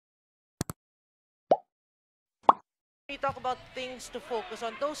We talk about things to focus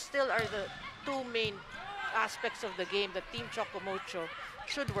on. Those still are the two main aspects of the game that Team Choco Mucho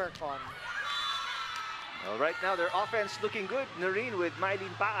should work on. Well, right now their offense looking good. Noreen with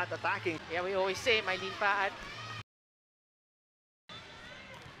Mylene Paat attacking. Yeah, we always say Mylene Paat.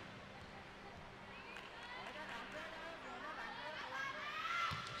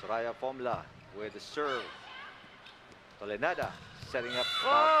 Soraya Fomla with the serve. Tolenada setting up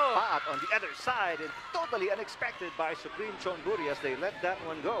Oh! Paat on the other side, and totally unexpected by Supreme Chonburi as they let that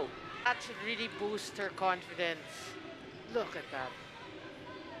one go. That should really boost her confidence. Look at that.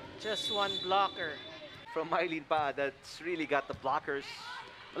 Just one blocker. From Mylene Paat, that's really got the blockers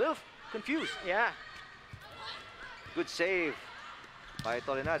a little confused. Yeah. Good save by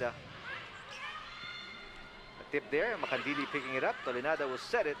Tolenada. A tip there, Makandili picking it up. Tolenada will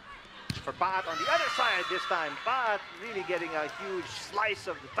set it for Paat on the other side this time. Paat really getting a huge slice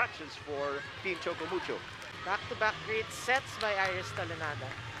of the touches for Team Choco Mucho. Back-to-back great sets by Iris Tolenada.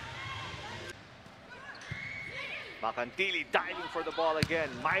 Makandili diving for the ball again.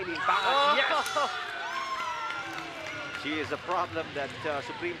 Mylene Paat, Oh! yes! She is a problem that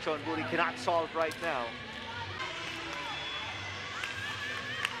Supreme Chonburi cannot solve right now.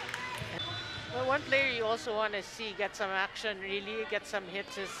 Well, one player you also want to see get some action, really get some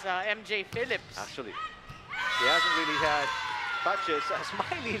hits, is MJ Phillips. Actually, she hasn't really had touches as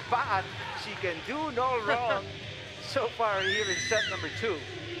Mylene Paat. She can do no wrong so far here in set number 2.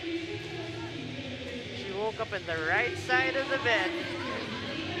 She woke up in the right side of the bed.